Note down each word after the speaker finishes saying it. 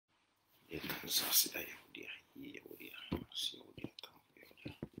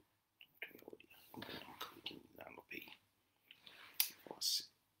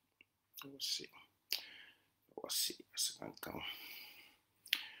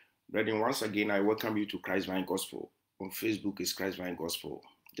Brethren, once again, I welcome you to Christ Vine Gospel. On Facebook is Christ Vine Gospel.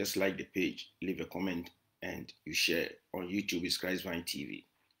 Just like the page, leave a comment and you share. On YouTube is Christ Vine TV.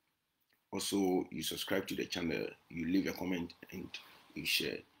 Also, you subscribe to the channel, you leave a comment and you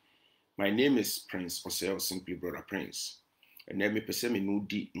share. My name is Prince Osei, simply Brother Prince. And then me pese me no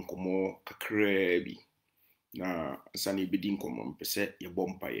di nkomo kakra bi. Na sani be di nkomo me pese ye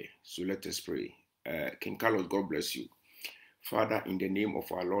bompaye. So let us pray. King Carlos, God bless you. Father, in the name of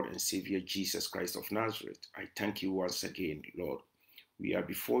our Lord and Savior Jesus Christ of Nazareth, I thank you once again, Lord. We are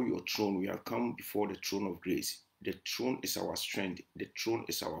before your throne. We have come before the throne of grace. The throne is our strength. The throne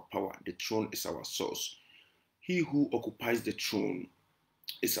is our power. The throne is our source. He who occupies the throne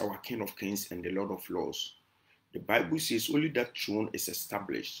is our King of Kings and the Lord of Lords. The Bible says only that throne is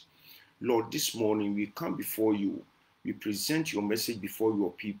established. Lord, this morning we come before you. We present your message before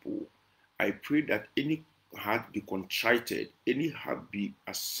your people. I pray that any heart be contrited, any heart be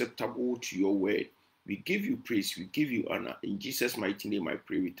acceptable to your word. We give you praise, we give you honor. In Jesus' mighty name I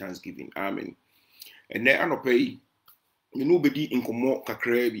pray with thanksgiving. Amen. And then anopay, me no bedi inkomo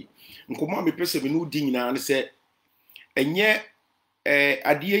kakra bi. Inkomo me pese me no di nyina ne se enye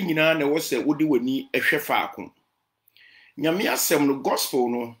ade nyina na wo se wodi wani ehwe faako. Nyame asem no gospel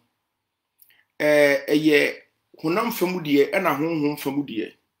no eye honam famudie e na honhom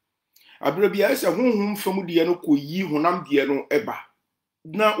famudie. Abrabia ese honhom famudie no koyi honam die no eba.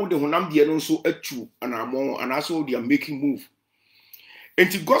 Na wo de honam die no so atu anamon anaso they are making move.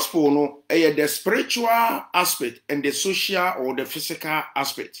 And the gospel no the spiritual aspect and the social or the physical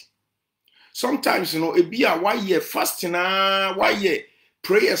aspect. Sometimes it be a why ye fasting why ye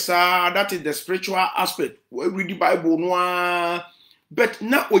prayers that is the spiritual aspect. We read the Bible no but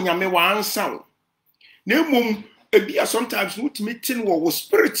na onyame wa ansa. Na mum be a sometimes no meeting wo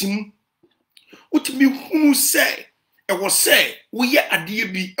spirit mu utimi hunu say e wo say wo ye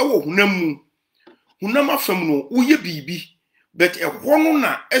ade bi e wo honam mu honam afam no wo ye bibi but a hono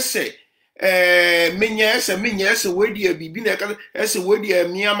na ese menya ese we dia bibi na ese we dia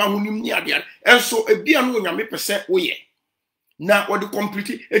miama hunim ni ade enso ebia no onyame pese wo ye na what the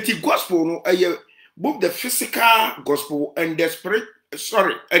complete eti gospel no both the physical gospel and the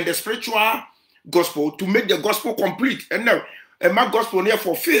spiritual gospel to make the gospel complete. And now my gospel near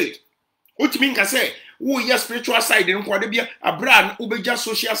fulfilled. What mean can say wo ye spiritual side no kwa de bia abra ubeja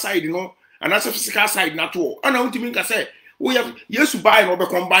social side no and as physical side na to and what mean can say we have yes buy no be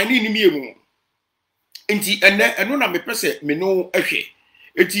combine ni miemu enti eno na me pese me no ehwe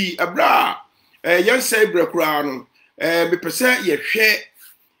eti abra yan say brakura no me pese ye hwe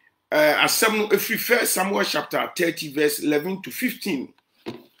asem no efri 1 Samuel chapter 30 verse 11 to 15.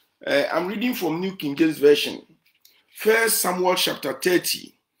 I'm reading from New King James Version. 1 Samuel chapter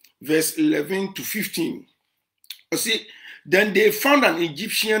 30 verse 11 to 15. You see, then they found an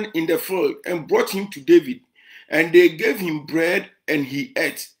Egyptian in the field and brought him to David. And they gave him bread and he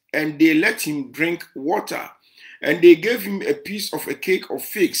ate, and they let him drink water. And they gave him a piece of a cake of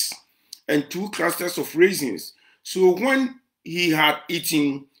figs and 2 clusters of raisins. So when he had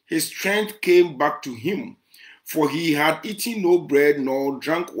eaten, his strength came back to him, for he had eaten no bread nor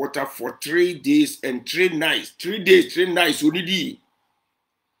drank water for 3 days and 3 nights. 3 days, 3 nights.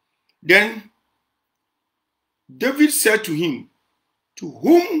 Then David said to him, "To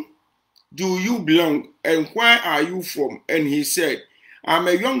whom do you belong, and where are you from?" And he said, "I'm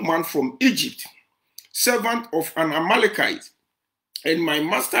a young man from Egypt, servant of an Amalekite, and my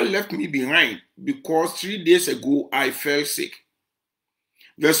master left me behind because 3 days ago I fell sick."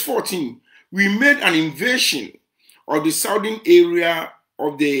 Verse 14, we made an invasion of the southern area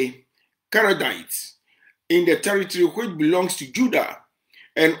of the Canaanites in the territory which belongs to Judah,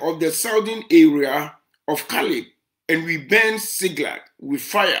 and of the southern area of Caleb, and we burned Siglag with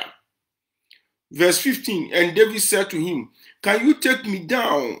fire. Verse 15, and David said to him, "Can you take me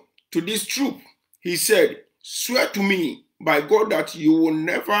down to this troop?" He said, "Swear to me by God that you will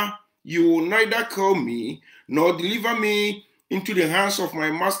neither kill me nor deliver me into the hands of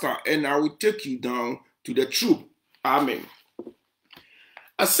my master, and I will take you down to the troop." Amen.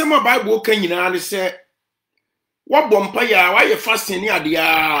 Asema Bible can you say, what bompaya, why you fasting near the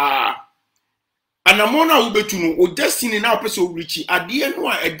anamona ubetuno o destiny na opese obrichi ade no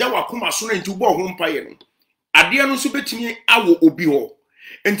a eda wakoma so na nti bo ho mpaye no ade no so betimi awo obi ho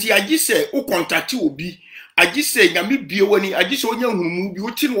enti agise o contact obi agise nyame bie wani agise onya hunumu bi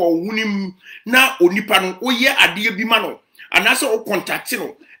o ti no wunim na onipa no o ye ade bi ma no anase o contact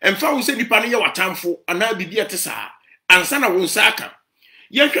no emfa wo se nipa no ye watamfo ana bibia te saa ansa na wo nsa aka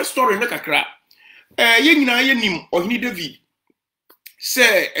ye hwe story ne kakra ye nyina ye nim ohini David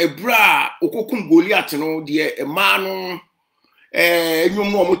se ebra okokum Goliath no de ema no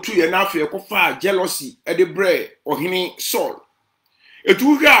enwom no motu ye na afa ekofa jealousy e de bre ohini Saul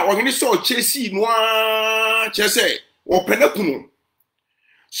etu hwe a ohini Saul chesi no a chese openakunu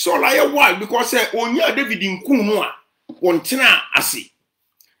Saul aye wild because onya David nkun no a wontena ase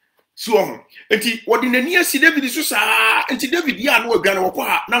so enti wodi nani asi David so saa enti David ya no adwane wokọ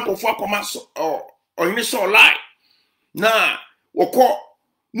ha na nkofo akoma ohini Saul lie na wokọ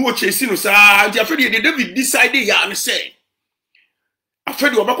no ochesi no saa enti afedi de David decide ya ne say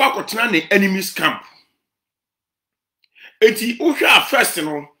afedi obakọ akotena ne enemies camp enti ohwa first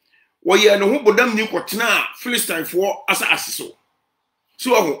no wo ye no ho bodam ni kotena Philistine for asa asiso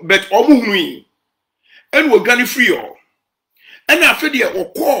so but omuhunu yi en wo gane free o en afedi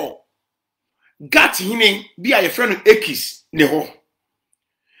wokọ gat hine bi a ye frɛ no Ekis ne ho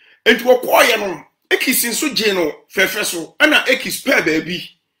enti wokọ ye no Ekis nso je no fefe so na Ekis pe baabi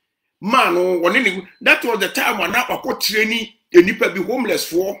man no woni ne that was the time when na akọ training enipa bi homeless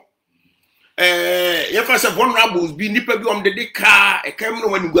for ye fa se vulnerables bi nipa bi om de car e kam no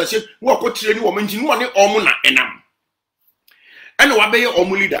wani guase wo akọ training wo manji no ne om na enam ena wa be ye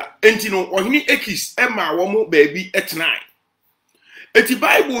om leader enti no ohini Ekis e ma wo mo baabi etnai eti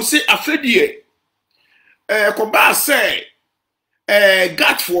Bible say afedie ko ba say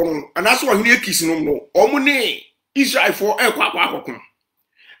gat for no anaso ohini Ekis no om ne Israel for kwa akokon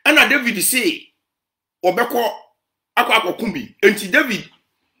ena David say obekọ akwa akokun bi enti David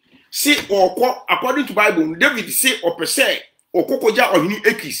say okọ according to Bible David say opese okokoja ohini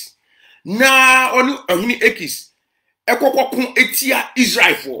Ekis na oni ohini Ekis ekokokun etia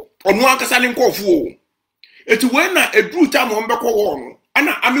Israel for onu akasa ne nkofo o eti we na edru time on beko wo no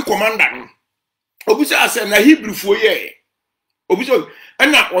ana army commander no obusa ase na Hebrew fo ye obusa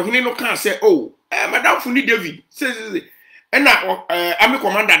ana ohini no kan say oh madam funi David say ena army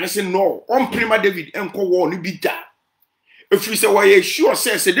commander ne say no on prima David enko wo no bi da efiri say we sure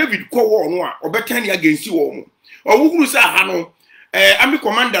say David ko wo no a obekan ya against wo mo owuhuru say ha no army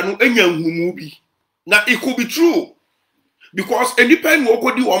commander no enya nhumu bi na it could be true because enipa no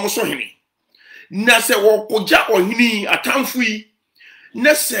okodi wo mo so hene na say wo koja ohini atamfu yi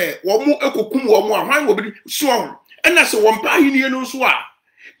na say wo mo ekokum wo mo ahwan wo bi so ena say wo mpa hini no so a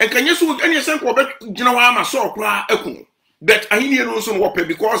enkanye so enya sen ko be gina wa ma so kra ekun but ahini no so no wope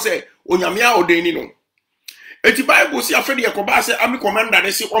because onyame a odeni no eti Bible si afede yakoba se army commander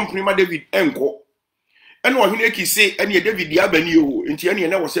ne si on prima David enko ene ohini Ekis se ene David ya bani o enti ene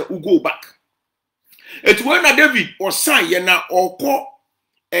na wo se go back eti when na David o san ye na okọ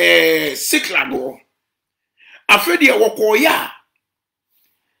Siklado afede wokọ ya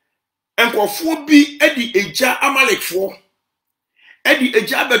enkofo bi edi eja Amalekfo edi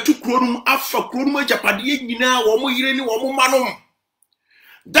eja betu kronum afa kronum ajapade nyina wo mo yire ni wo mo manom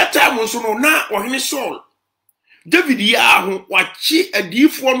that time so no na ohini Saul David ya ho wachi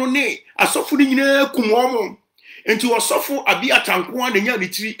adifo no ne asofo ni nyina kumo enti osofo Abiata nko an nya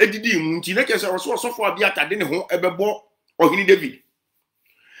litiri edidi mu nti na kese osofo Abiata de ne ho ebebo ohini David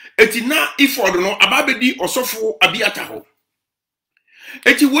enti na iford no ababedi osofo Abiata ho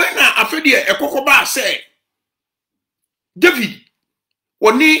enti we na afede ekokoba se David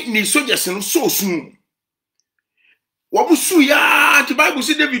oni ni soldiers no so sun wo musu ya ti Bible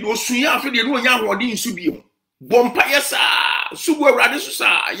say David osun ya afede no nya ahode nsu bi bompa yesa subu awrade so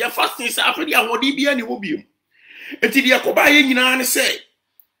sa ya fasting sa afede ahode bi ani wo bi enti de yakoba ye nyina ne say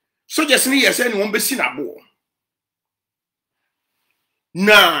soldiers ni yesa ni won besi na bo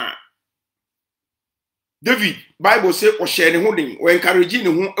na David Bible say o share ne ho den o encourage ne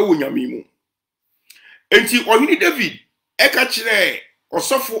ho ewo nyame mu enti ohini David eka kire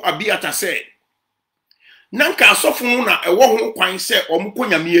osofo Abiata say nanka asofo no na ewo ho kwan say omko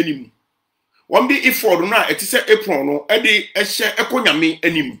nyame anim wombi iford no a etise apron no e de ehye ekonyame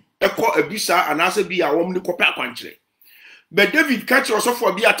anim eko abisa anase bi a wom ni kopa akwankire but David catch osofo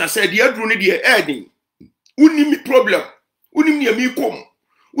Abiata say de aduru ne de eden unimi problem unim ne mi kom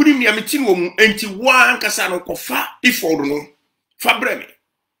unim ne mi tin wo mu enti wan kasa no kofa iford no fa breme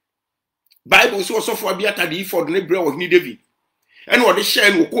Bible so osofo Abiata de iford ne bre wo ni David ene wo de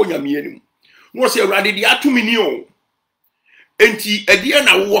share no ko nyame anim no se awrade de atumi ni o enti ade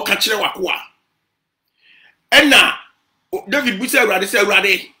na wo ka kire wakoa ena David busa awrade se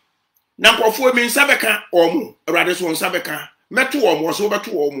awrade na nkofo mi nsabeka omo awrade so nsabeka meto omo so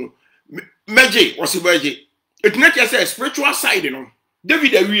beto omo meje osibaje etinati say spiritual side no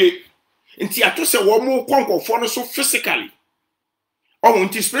David awie enti ato se wo mo konkofo no so physically Oh,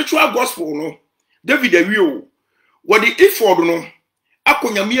 unti spiritual gospel no. David Awio. What the effort no.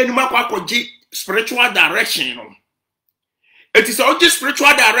 Akonyamia ni makwakoji spiritual direction no. It is all this spiritual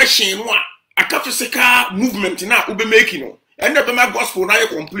direction no a physical movement na ube making no. And the bema gospel na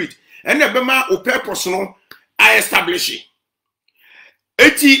complete. And the bema o purpose no I establish it.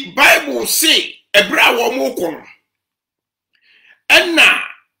 Eti Bible say ebra wo mo kono. Enna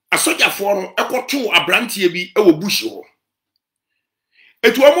asojafo no ekoto abrantie bi e wo bush ho.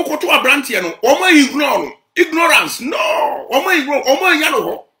 Eti wo mo koto abrantie no, wo ma ignore no. Ignorance no omo nya no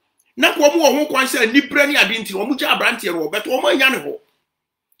ho na ko mo ho kwan se nipra ni ade nti omo ja abrantie no but omo nya no ho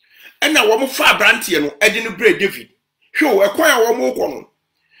ena wo mo fa abrantie no e de no bre David hwe e kwan a wo mo ko no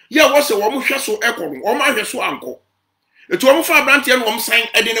ye wo se wo mo hwe so e ko no wo ma hwe so anko eti wo mo fa abrantie no wo san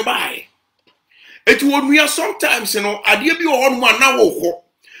e de no bae eti wo nua sometimes no ade bi wo ho no na wo ho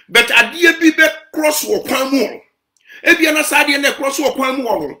but ade bi be cross wo kwan mu e bia na sa ade na cross wo kwan mu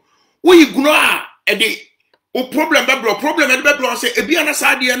wo no wo ignore e de o problem bebro say ebia na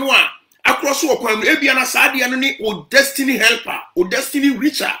saade no a across wo kwan ebia na saade no ni o destiny helper o destiny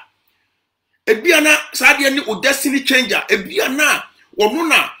reacher ebia na saade ni o destiny changer ebia na wono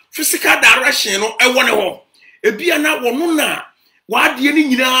na physical direction no e wone ho ebia na wono na waade ni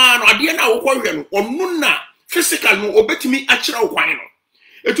nyina no ade na wo kwahwe no wono na physical no obetimi akira wo kwan no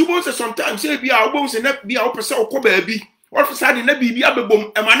etubo say sometimes ebia wo say na bia wo pese wo ko ba bi wo pese ade na bibia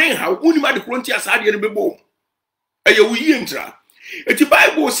bebom e mane ha unima de kronti asade no bebom eye wo yintra eti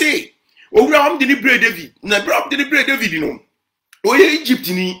Bible say owura am de ni bre David na bra de ni bre David no oye Egypt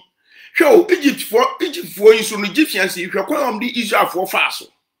ni hwe Egypt for inso no Egyptians hwe kwa am de Israel for faaso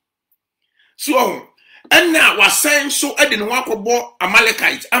so enna wasan so ede no akobo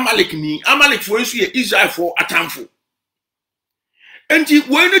Amalek for inso ye Israel for atamfo enti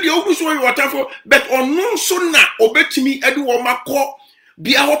we no de ogu so ye atamfo but onno so na obetimi ede wo makọ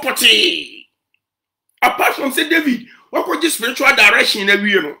bia hopote. Apart from say David, what could this spiritual direction na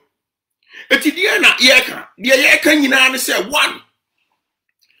wie no? Eti die na yeka nyina ne say one.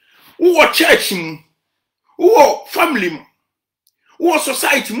 Wo church mu, wo family mu, wo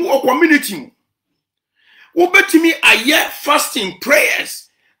society mu, wo community mu. Wo betimi aye fasting, prayers,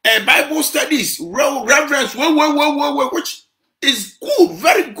 Bible studies, reverence, which is good,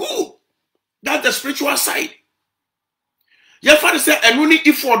 very good. That's the spiritual side. Your father say enuni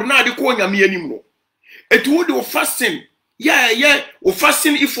iford na de ko nyame anim no. It would do fasting. Yeah, o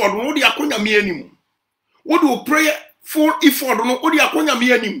fasting effort no de akonya me anim. Wo do prayer full effort no o de akonya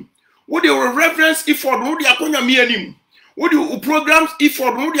me anim. Wo de reverence effort no de akonya me anim. Wo de programs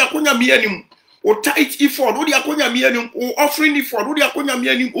effort no de akonya me anim. O tithe effort no de akonya me anim. O offering effort no de akonya me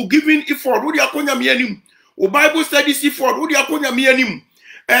anim. O giving effort no de akonya me anim. O Bible studies effort no de akonya me anim.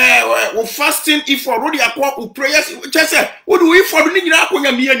 O fasting effort no de akonya o prayers just say wo do effort ni nyina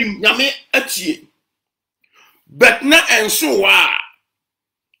akonya me anim. Nyame atie. But na enso wa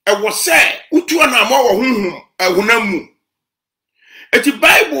e wo say utu na ma wo honhom ahonamu eti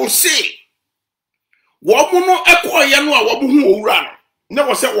Bible say wo mo no ekoye no a wo bo hu owura no na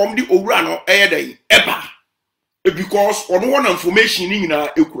wo say wo mdi owura no eye eba because ono wona information ni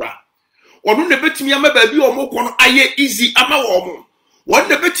nyina ekura ono na betimi ama ba bi wo mo ko no aye easy ama wo mo won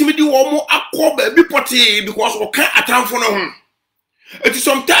na betimi di wo mo akọ ba bi pote because wo kan atamfo no ho. It is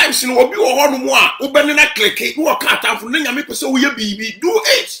sometimes in obi wo ho no mu a obene na click no ka atamfo na nyame pese wo ye bibi do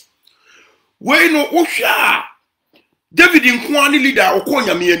it we no wo hwa David nko ani leader okọ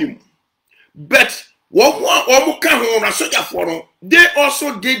nyame anim but wo mo ka ho na sojafo no they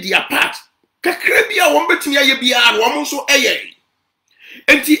also did their part kakra bia wo betimi aye bia wo mo so eye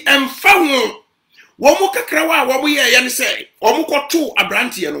enti emfa ho wo mo kakra wa wo mo ye ne say wo mo koto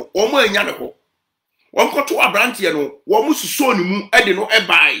abrantie no wo mo anya ne ho won koto abrantie no wo mususo ni mu ede no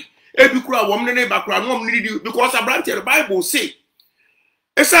ebai ebi kura wo mne ne ba kura no mne di because abrantie the Bible say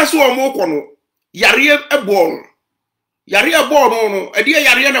esa so wo mo ko no yare ebo no ede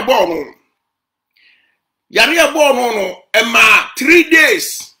yare na bo no yare ebo no ema 3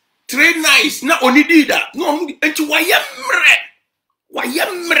 days 3 nights na onidi da no enti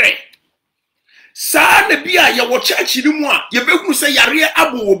wayemre sa na bia ye wo church ni mu a ye behu se yare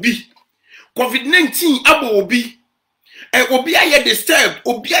abo obi COVID-19 abo obi obi aye disturbed,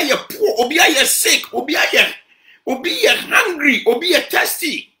 obi aye poor, obi aye sick, obi aye hungry, obi aye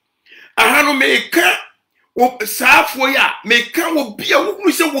thirsty. Ahano meka o saafo ya meka obi a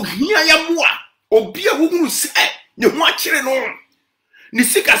wugunu se wo hia ya moa, obi a wugunu se ne ho akire no. Ni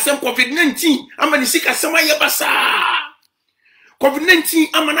sika sem COVID-19 ama ni sika sem aye basa. COVID-19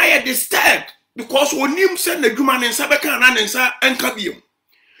 ama na aye disturbed because onim se na dwuma ne nsa beka na ne nsa enka biom.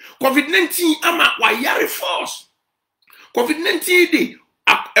 COVID-19 ama wayare force. COVID-19 de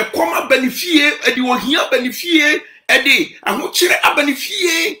a koma benefie e di ohia benefie e de ahokyere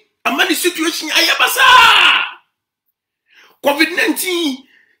abenefie amani situation ayabasa COVID-19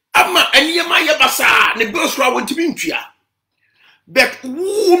 ama eniyema ayabasa ne bills ra wontimi ntua but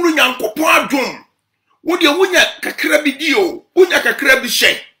wo no nyankopon adom wo de wonya kakra bi dio wonya kakra bi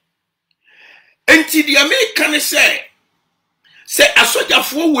hye enti di America ne se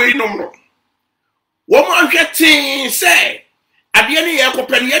asojafo we no mro wo mo anhwete se ade ne ye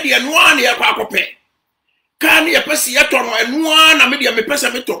kopɛ ne de no an ye akopɛ ka ne ye pese ye tɔ no eno an na me de me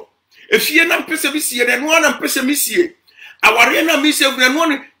pese meto efie na pese bi sie de no an na pese mi sie aware na mi se vre no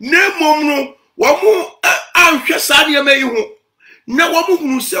ne mom no wo mo anhwɛ sa de ma yi ho na wo mo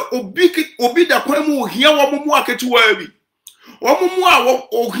hunu se obi da kwan mu ohia wo mo aketewa bi wo mo a wo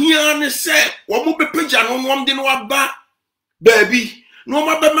ohia ne se wo mo bepagya no no de no aba baby no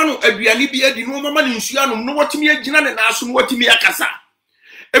ma be ma no aduane bi adi no ma ne nsu anom no watimi agina ne naaso no watimi akasa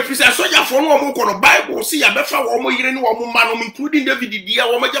efisa soja fo no mo kono bible si ya befa wo mo yire ne wo mo ma no including David dia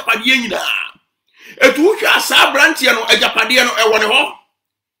wo ma japade nyina etu hwa asa branch no ajapade no e wone ho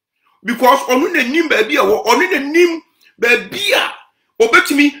because onu na nim ba bi e wo onu na nim ba bi a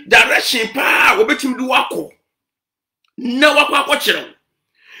obetimi direction pa obetimi du wako na wakwa akokire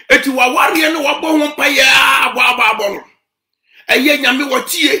etu waware no wabo ho mpa ya abo no eye nyame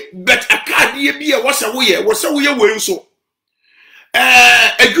wotie bet akadie bi e wo se wo ye we nso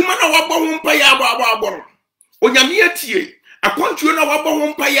adwuma na wabo ho mpa ya abo onyame atie akwantuo na wabo ho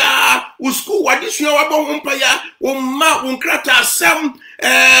mpa ya wo school wadesua wabo ho mpa ya wo ma wo nkrata asem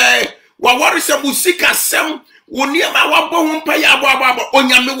waware se musika asem wo niema wabo ho mpa ya abo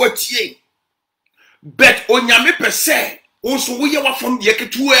onyame wotie bet onyame pese wo so wo ye wafam de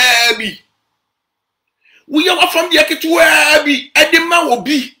ketua bi we ya wafam de ketewa bi edema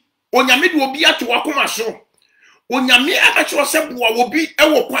obi onyame de obi ato wakoma so onyame akacho se boa obi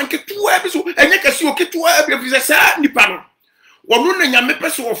ewo kwan ketewa bi so enye kase o ketewa bi fi se nipa no wono na nyame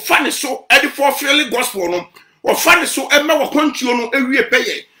pese wo fa ne so edi for freely gospel no wo fa ne so ema wo kwantuo no ewie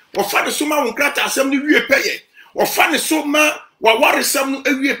peye wo fa ne so ma wo nkrata asem no wie peye wo fa ne so ma wa waresem no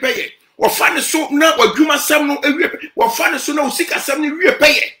ewie peye wo fa ne so na wadwuma sem no ewie peye wo fa ne so na usika sem no wie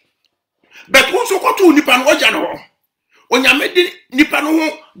peye but once okoto nipa no oja no onyame di nipa no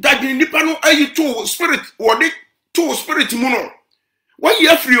ho dadwin nipa no ayi to spirit wode to spirit mu no wa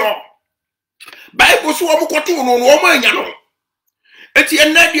ye free o bible so wo koto no no o ma anya no eti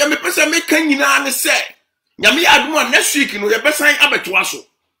enna dia me pese me kan nyina ne se nyame adom a next week no ye besan abeto aso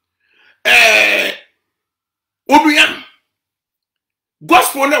oduya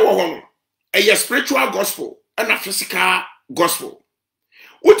gospel na wo ho no a spiritual gospel and a physical gospel.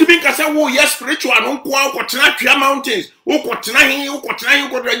 What do you mean? Say, oh, yes, spiritual. No, go to mountains. Oh, go to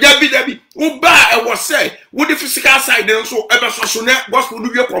Debbie. Oh, I was say, what the physical side then so ever so gospel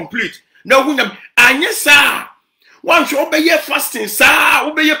do you complete. Now, when I'm sir. Once you obey your fasting, sir,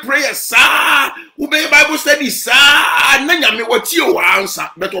 obey your prayer, sir, obey Bible study, sir, and then you what you answer.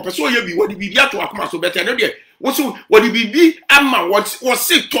 But what so you be what the be to come so better. No, dear. What the be amma what was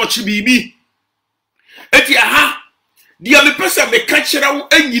sick touch be. Etia dia me pesa me kachira wo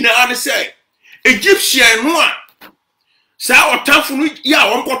anyina ne se Egyptian no a sa otamfo no ya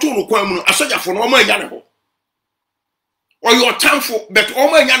wonkoto no kwan mu no asojafo no o ma anya ne ho or your otamfo but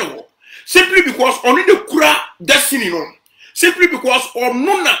o ma anya ne ho simply because only the kura destiny no simply because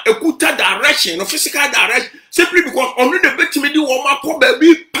onu na ekuta direction no physical direction simply because only the betimi di wo makọ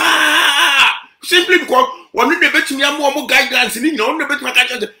baby pa simply because only the betimi am wo guidance ni nyina only the betimi ka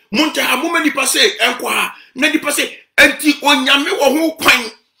change munta ha mo mani passe enkwa na di passe enti onyame wo ho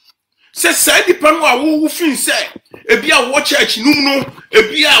kwan se sa di panu a wo fin se ebi a wo church num no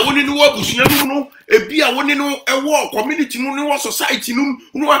ebi a woni no abusua num no ebi a woni no ewo community num no society num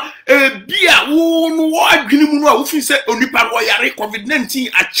no ebi a wo no wo adwene mu no a wo fin se onipa no yare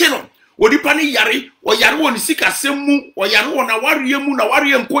COVID-19 ache no onipa ne yare o yare woni sika semu o yare wona ware mu na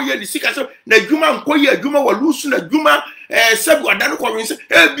ware enkoye ni sika se na adwuma enkoye adwuma wa lusu na adwuma sebu adano ko win se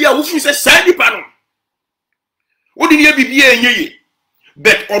ebi a wo fin se sa di panu Odi ni bibia enyeye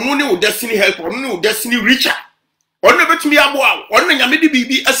but onu ne o destiny help onu ne o destiny reacher onu betumi aboa onu nyame de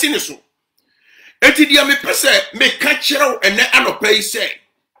bibi asine so enti dia me pese me ka kire ene anopa yi se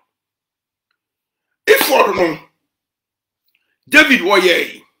ifo no David wo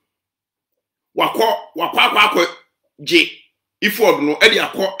ye wakọ je ifo no e de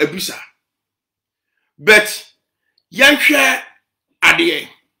akọ abusa but yanhwe ade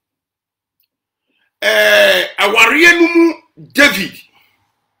aware no mu David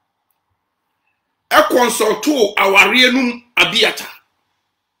consulto aware no Abiata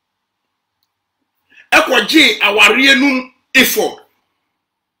ekwaje awarienum effort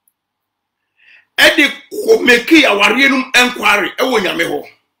edi ko meki awarienum enquiry ewo nyame ho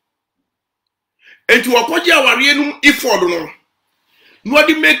enti wakwaje awarienum effort no no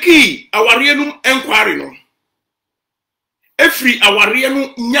di meki awarienum enquiry no efri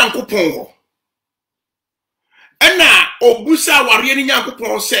awarienum nyankopon ho ena obusa awarienum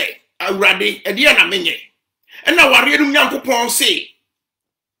nyankopon se awrade edi na menye ena awarienum nyankopon se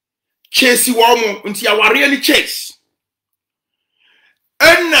chase womo nti aware ni chase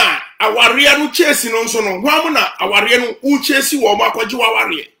enna aware no chase no nso no hwamu na aware no u chase womo akwaji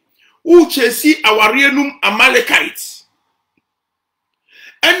aware u chase aware num Amalekites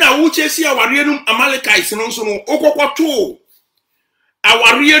enna u chase aware num Amalekites no nso no okokwoto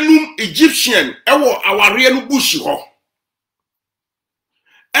aware num Egyptian ewo aware no bush ho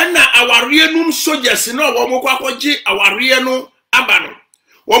enna aware num soldiers no womo akwaji aware no abano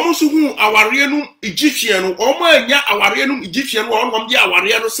Womusuhu awarienum Egyptian omo anya awarienum Egyptian won je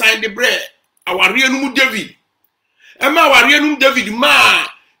awarienum sign the bread awarienum David ema awarienum David ma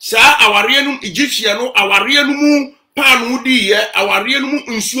sa awarienum Egyptian awarienum panu di ye awarienum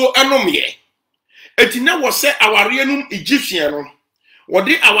nsuo enomye etina wo se awarienum Egyptian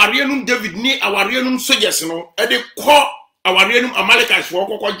wodi awarienum David ni awarienum soldiers no e de ko awarienum Amalekites wo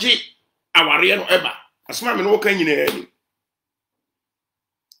kokje awarienum eba asma me no kan nyina ani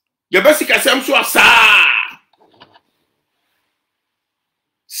Yabasika samso asa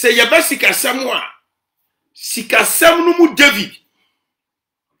se yabasika samwa sikasam no mu David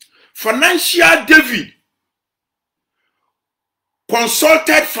financial David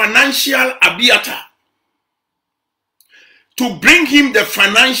consulted financial Abiathar to bring him the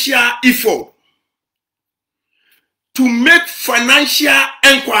financial effort to make financial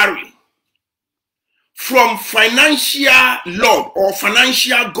inquiry from financial Lord or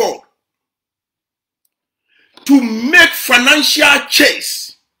financial God to make financial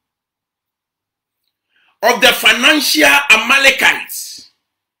chase of the financial Amalekites.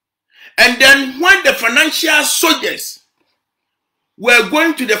 And then when the financial soldiers were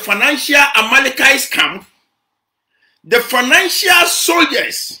going to the financial Amalekites camp, the financial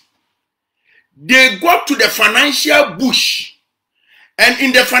soldiers, they got to the financial bush. And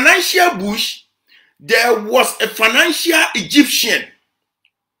in the financial bush, there was a financial Egyptian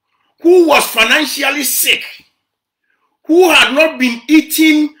who was financially sick, who had not been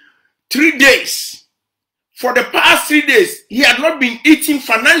eating 3 days. For the past 3 days, he had not been eating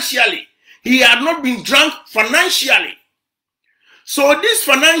financially. He had not been drunk financially. So these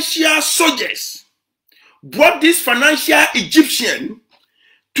financial soldiers brought this financial Egyptian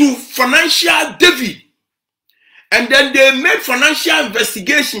to financial David. And then they made financial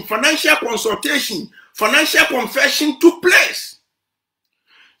investigation, financial consultation, financial confession took place.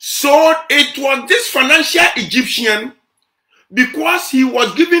 So it was this financial Egyptian, because he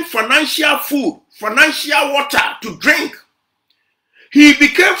was given financial food, financial water to drink, he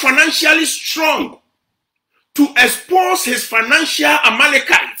became financially strong to expose his financial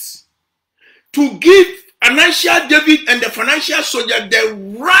Amalekites, to give financial David and the financial soldier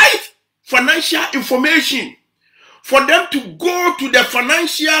the right financial information for them to go to the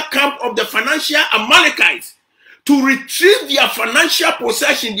financial camp of the financial Amalekites to retrieve their financial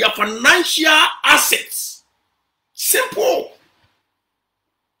possession, their financial assets. Simple.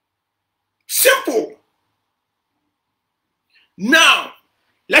 Simple. Now,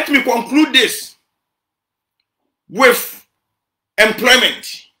 let me conclude this with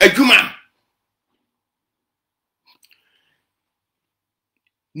employment, a human.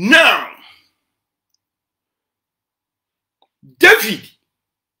 Now, David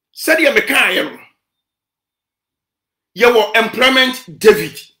said, "Your employment,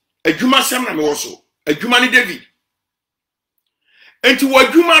 David. A human sam na me also. A human David. And to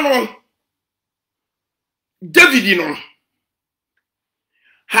a human David,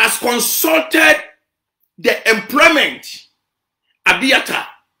 has consulted the employment Abiathar.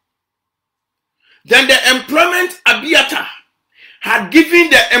 Then the employment Abiathar had given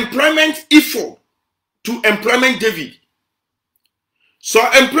the employment effort to employment David. So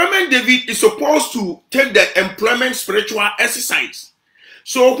employment David is supposed to take the employment spiritual exercise.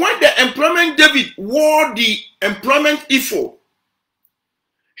 So when the employment David wore the employment effort,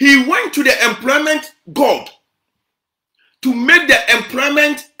 he went to the employment God to make the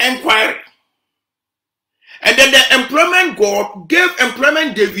employment inquiry. And then the employment God gave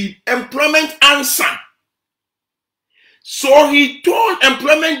employment David employment answer. So he told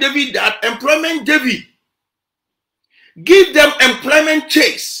employment David that employment David give them employment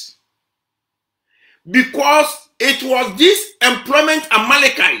chase, because it was this employment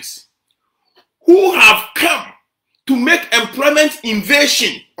Amalekites who have come to make employment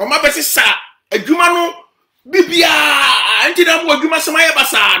invasion. Oma besi sa adwuma no bibia anti na mo adwuma samaye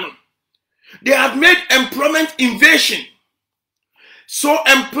basa no. They have made employment invasion. So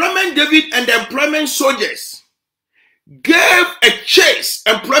employment David and the employment soldiers gave a chase,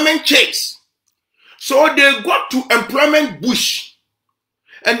 employment chase. So they got to employment bush.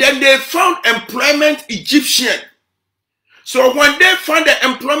 And then they found employment Egyptian. So when they found the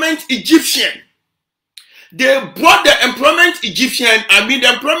employment Egyptian, they brought the employment Egyptian,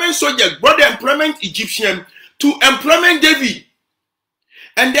 the employment soldiers brought the employment Egyptian to employment David.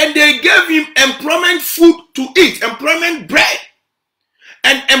 And then they gave him employment food to eat, employment bread,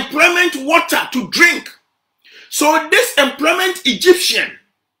 and employment water to drink. So this employment Egyptian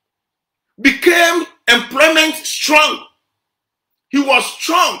became employment strong. He was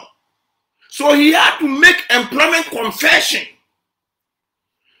strong. So he had to make employment confession.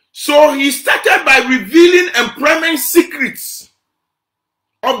 So he started by revealing employment secrets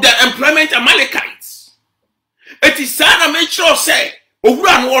of the employment Amalekites. It is sad to make sure say,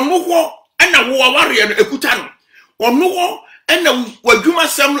 Owura no ono ho na wo aware no ekuta no. Ono ho na wadwuma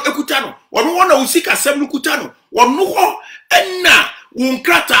sam no ekuta no. Ono ho na usika sam no ekuta no. Ono ho na wo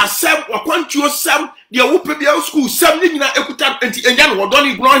nkrata sam wakwantuo sam de wo pe bia school sam ni nyina ekuta enti enya no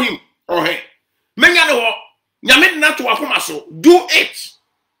wodon Ibrahim ohe. Menya no ho nyame na to akoma so do it.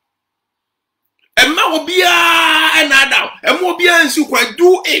 Emma obia na ada. Emma obia nsi kwa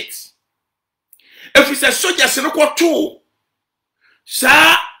do it. If it's a soldier se no kwato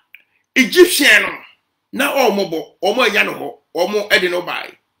sa Egyptian na omobo omo anya no ho omo ede no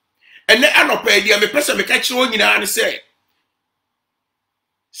bai ene anopa dia me pese me ka kire onyina ne said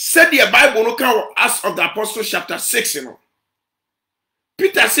the Bible no can Acts of the Apostles chapter 6 no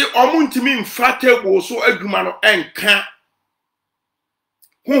Peter say omo ntimi mfa table so adwuma no enka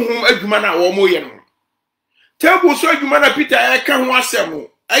honhom adwuma na omo ye no table so adwuma na Peter eka ho asem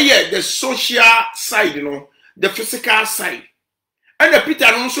eye the social side no the physical side. And the Peter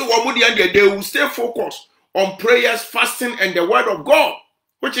also they will stay focused on prayers, fasting, and the word of God,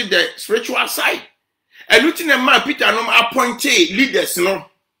 which is the spiritual side. And looking at man, Peter appointed leaders,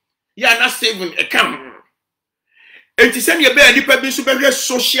 yeah, not saving a camp. And to send your bed, the super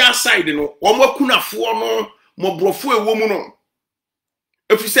social side, or more kuna for more brofu a woman.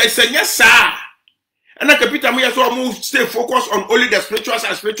 If you say yes, sir. And like Peter, we also move stay focused on only the spiritual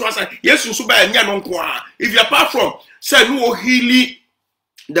side. Yes, you super and if you apart from say no healing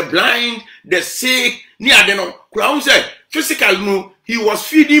the blind, the sick, near the no. Crown said physical no, he was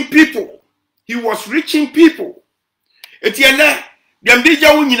feeding people, he was reaching people. Etienne, them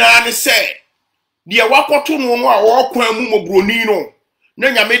bija unyina ne say, dia wakoto no no a wokwan mu mobroni no, na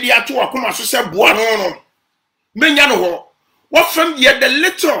nyame dia to akoma so se boa no. Menya no ho. What from the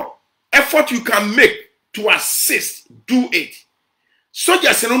little effort you can make to assist, do it.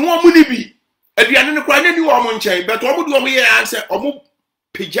 Soldiers no no mu ni bi. Aduane no kwa na ni wo mo nchen, but wo do wo ye answer omo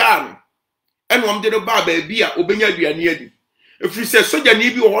pijan and wam de no ba bia obenya aduane adi. Efri se soldier ni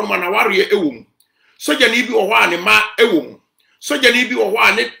bi wo ho no na ware ewom. Soldier ni bi wo ho ane ma ewom. Soldier ni bi wo ho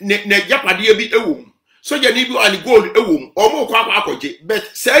ane ne japade bi ewom. Soldier ni bi wo ane gold ewom. Omo kwa akwaje, but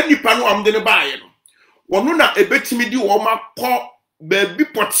say nipa no am de no ba ye no. Wono na ebetimi di wo ma kọ baby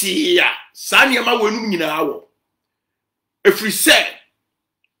potia sa ne ma wenu nyina wo. Efri se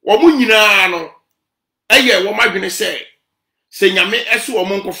wo nyina no eye wo madwene se nyame eso wo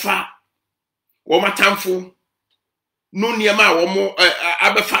nkofa wo matamfo no niema wo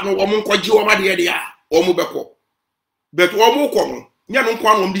abefa no wo nkoje wo made de a wo beko but wo ko no nya no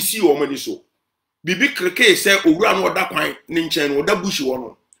nkwa no mbi si wo mani so bibi kreke se owura no oda kwan ne nchen no oda bushi wo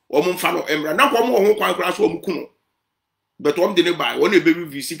no wo mfa no emra na ko mo ho kwan kra so wo kuno but wo de ne bai wo na be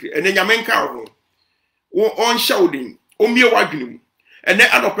review secret ene nyame nka wo on shouting o mie wadwene mu ene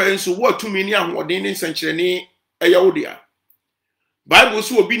anopa nso wo atumi ni ahoden ne nsankyere ne eya wo dia Bible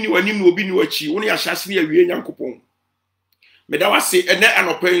so obi ni wani no obi ni wachi wo ne ahyase ne awie nyankopon me da wase ene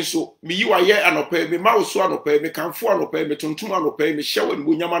anopa nso me yi waye anopa me ma wo so anopa me kanfo anopa me tontom anopa me hyewa ne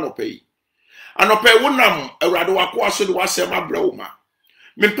bonyam anopa yi anopa wo nam awurade wako aso de wasem abrawo ma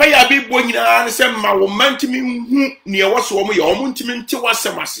me pa ya bi bo nyina ne se ma wo mantimi hu ne e wo so wo ye wo ntimi nte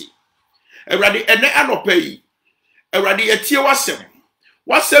wasem ase awurade ene anopa yi awurade yatie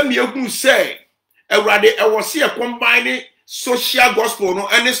wasem ye hu se awurade e wo se e combine social gospel no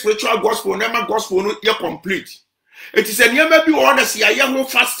and spiritual gospel no ma gospel no ye complete. It is a niema bi wo na se aye ho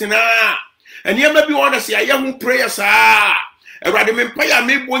fasting na niema bi wo na se aye ho prayers awurade me pa ya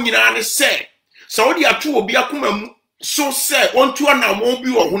me bo nyina ne se wo de ato obi akoma mu so se onto na mo bi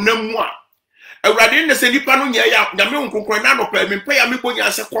wo honam mu a awurade ne se nipa no nya ya nyame nkonkron na no pa me pa ya me bo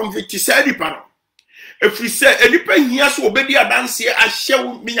nyina se convict se nipa no If we say enipa hia so obedi adanse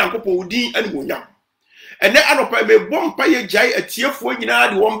ahye me Nyankopon odin ani wonyam. Ene anopa me bompa ye jai atiefo nyina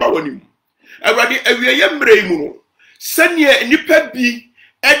de won ba wanim. Awurade awieye mrei mu no. Sanye enipa bi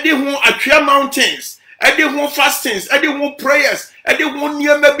ede ho atwea mountains, ede ho fastings, ede ho prayers, ede ho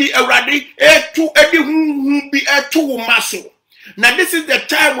niema bi awurade etu ede ho bi etu wo maso. Now this is the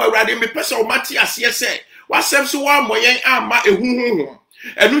time where awurade me pese o mate ase se wasem so wa moyen ama ehuhuhu.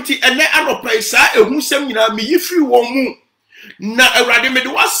 Enuti ene anopa isa ehusem nyina me yifiri won mu. Na awurade me de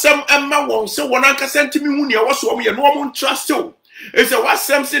wasem emma won se won ankasa ntimi hu ne wo so ye no mo trust you. It's a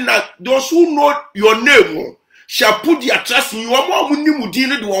wasem say na those who know your name shall put their trust in you. Omo nimu din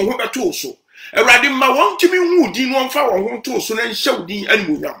de won ho beto so. Awurade ma won timi hu din won fa won ho to so na nhye din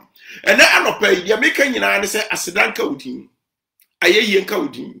animonyam. Ene anopa ye meka nyina ne se asedanka udin. Ayeye nka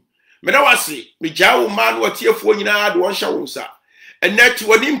udin. Me da wase me jawo ma no atiefo nyina de won hye won sa. Ene ti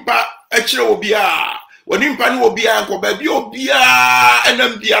woni mpa akire obi a woni mpa ne obi a nko ba bi obi a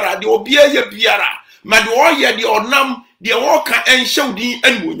enam biara de obi a ye biara ma de o ye de onam de wo ka enhye udin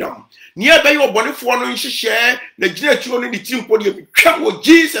animonyam. Ni ebe yo bonefo no nhihye na gina tuo no de timpo de twa wo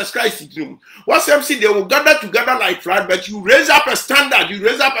Jesus Christ dream. What some see they will gather together like flood, but you raise up a standard, you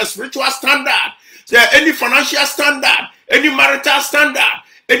raise up a spiritual standard. Say any financial standard, any marital standard,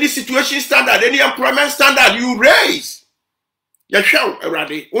 any situation standard, any employment standard you raise. Ya hwa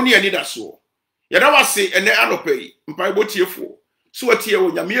awurade oni ani da so. Ya da wase ene anopai mpai botiefo. So atie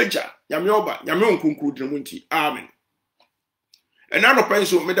wo nyame agya, nyame oba, nyame onkunkuru dream nti. Amen. And I don't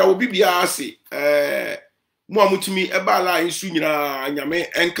pencil me that will be biase mo amutimi eba la insu nyina nyame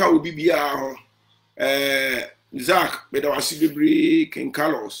enka obi bia Zach me that was bebre King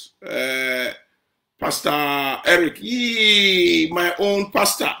Carlos Pastor Eric my own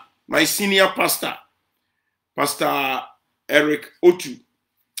pastor, my senior pastor, Pastor Eric Otu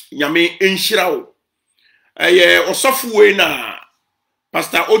nyame enhirawo osofu we na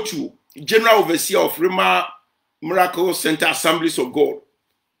Pastor Otu, General Overseer of Rema Miracle Center Assemblies of God.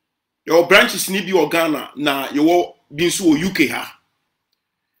 Your branches ni bi Ghana na your binsu o UK ha.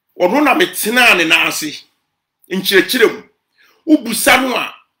 Ono na metena ne na ase. Nchirechirem. Ubusa no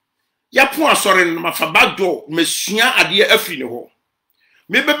a yapo asore no mafa back door mesua ade afiri ne ho.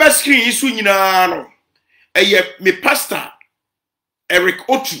 Me beba screen isu nyina no. Me pastor Eric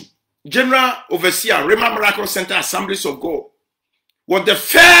Otu, General Overseer Rema Miracle Center Assemblies of God. Was the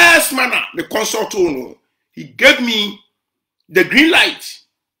first man me consult on. He gave me the green light.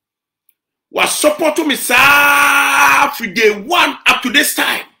 Was supporting me from day one up to this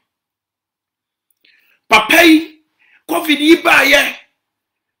time. Papai, COVID iba ye.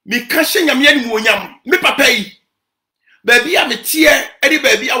 Me kashe nyamye ni mwonyam. Me papai. Baby a me tie, edi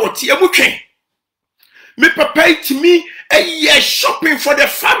baby a wotie mutwe. Me papai to me a year shopping for the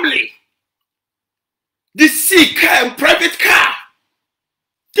family. The sick car and private car.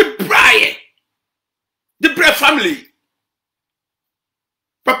 The bride. The bread family.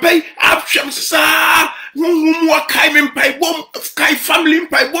 Papa, I've sa no kai men pai bom, kai family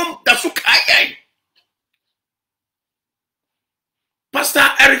pai bom, that's what kai. Pastor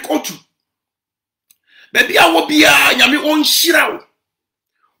Eric Otu. Baby, I will be a yami on shirao.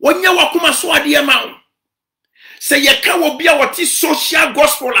 When you walk my swadi amount. Say ye can will be our social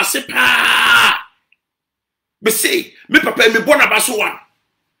gospel as a pa. But say, me papa me bona baso.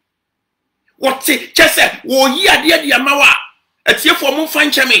 What say, Chester, wo ye adia di amawa. Etiefo mo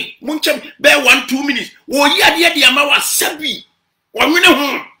fanche me, munchem be 1-2 minutes. Wo ye adia di amawa sabi. Wo nwene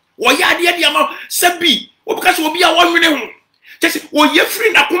ho. Wo ye adia di amawa sabi. Wo because wo bia wo nwene ho. Chester, wo ye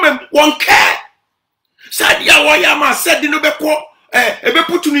free na komam, won care. Sadia wo ya ma said no be ko ebe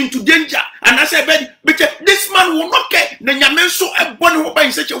put you into danger. And I said, but this man will not care. Na nyame so e bone ho ba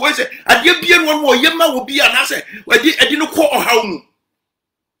in such a way say adia bia no wo ye ma wo bia na say edi no ko ohaw mu.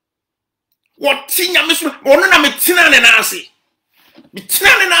 What tinya miss ono na metina ne na ase.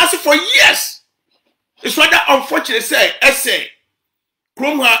 Metina ne na ase for years. It's rather unfortunate say essay.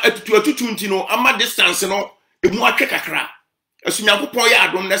 Krom ha atutu nti no ama distance no emu atwe kakra. Esu Nyankopon ya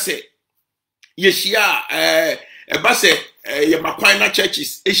adom na say yeshia eba say ye makwan na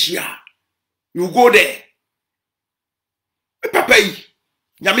churches eshia. You go there. Papa yi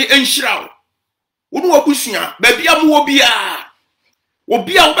nyame enhira wo. Wo no abusua ba bia mo wo bia.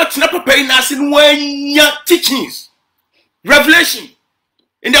 Obi a wobetena papa yi na ase no wanya teachings, revelation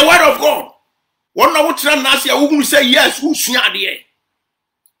in the word of God. One na wotena na ase a wo say yes, who sua ade.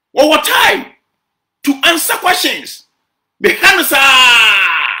 What time to answer questions. Be hansa.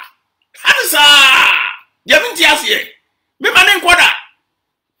 Yabinti ase. Me mane nkoda.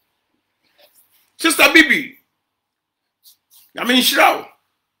 Sister Bibi. Yami nshirawo.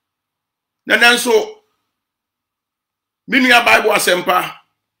 Na nanso Minua Bible asempa.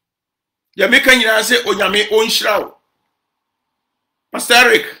 Ya meka nyina se onyame onhyirawo. Pastor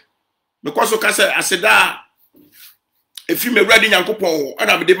Eric, because okasa aseda efi me ready Nyankopɔn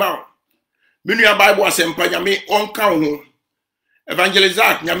ana me de ma. Minua Bible asempa nyame onka ho.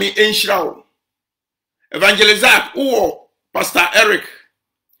 Evangelizat nyame enhyirawo. Evangelizat wo Pastor Eric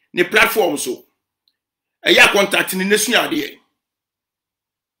ni platform so. Eya contact ni nesua ade.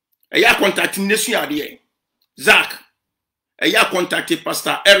 Eya contact ni nesua ade. Zach eya contact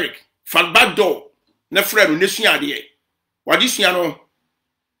Pastor Eric fan back door na friend nesua ade. Wadi sua no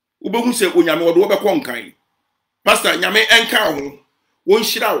ubehu se onyame wodo obekɔ nkan. Pastor nyame enka ho won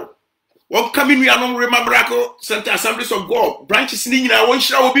hyirawo. Won kaminu anom Rema Miracle Center Assemblies of God branches ni nyina won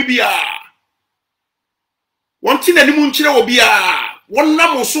hyirawo bibia. Won ti na ni mu nkyire wo bia. Won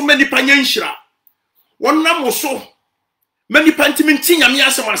nam so mani panya nhyira. Won nam so mani pantiminti nyame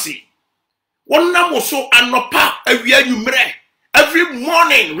asemase. Won nam so anopa awia nwumre every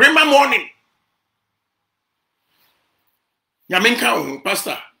morning Rema morning. Nyame nka ho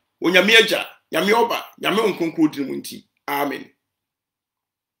pastor onyame agya nyame oba nyame onkonko dirimu nti amen.